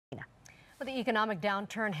Well, the economic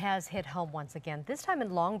downturn has hit home once again, this time in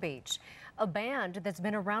Long Beach. A band that's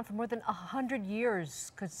been around for more than 100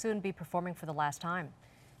 years could soon be performing for the last time.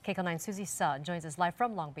 KCAL 9's Susie Suh joins us live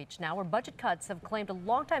from Long Beach now, where budget cuts have claimed a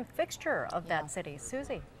longtime fixture of that city.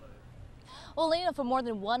 Susie. Well, Lena, for more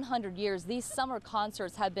than 100 years, these summer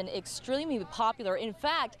concerts have been extremely popular. In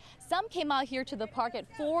fact, some came out here to the park at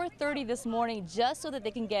 4:30 this morning just so that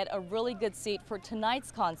they can get a really good seat for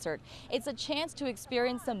tonight's concert. It's a chance to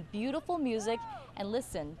experience some beautiful music and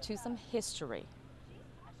listen to some history.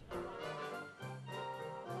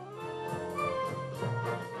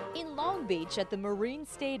 In Long Beach at the Marine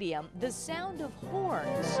Stadium, the sound of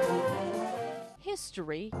horns,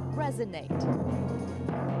 history resonate.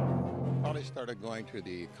 Probably started going to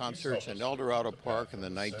the concerts in El Dorado Park in the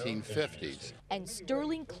 1950s. And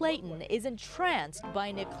Sterling Clayton is entranced by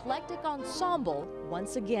an eclectic ensemble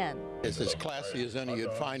once again. It's as classy as any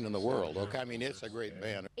you'd find in the world. Okay, I mean, it's a great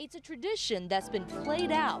band. It's a tradition that's been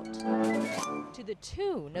played out to the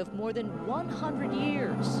tune of more than 100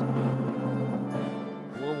 years.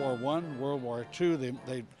 World War I, World War II,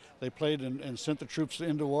 they played and sent the troops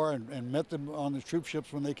into war and met them on the troop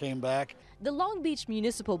ships when they came back. The Long Beach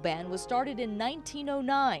Municipal Band was started in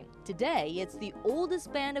 1909. Today, it's the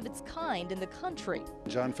oldest band of its kind in the country.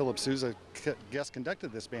 John Philip Sousa guest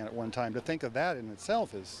conducted this band at one time. To think of that in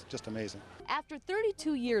itself is just amazing. After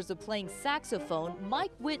 32 years of playing saxophone,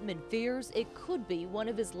 Mike Whitman fears it could be one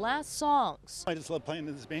of his last songs. I just love playing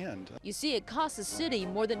in this band. You see, it costs the city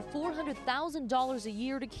more than $400,000 a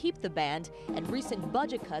year to keep the band, and recent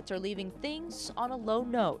budget cuts are leaving things on a low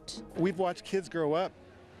note. We've watched kids grow up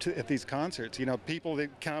at these concerts. You know, people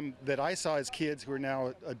that come that I saw as kids who are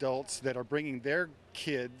now adults that are bringing their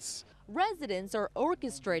kids. Residents are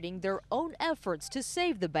orchestrating their own efforts to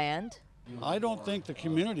save the band. I don't think the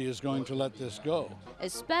community is going to let this go.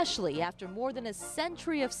 Especially after more than a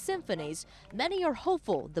century of symphonies, many are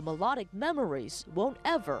hopeful the melodic memories won't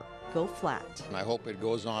ever go flat. And I hope it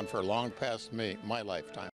goes on for long past my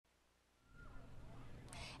lifetime.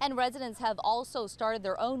 And residents have also started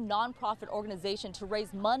their own nonprofit organization to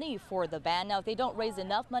raise money for the band. Now, if they don't raise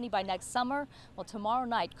enough money by next summer, well, tomorrow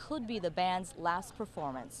night could be the band's last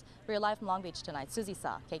performance. We're live from Long Beach tonight. Susie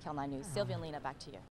Suh, KCAL 9 News. Sylvia and Lena, back to you.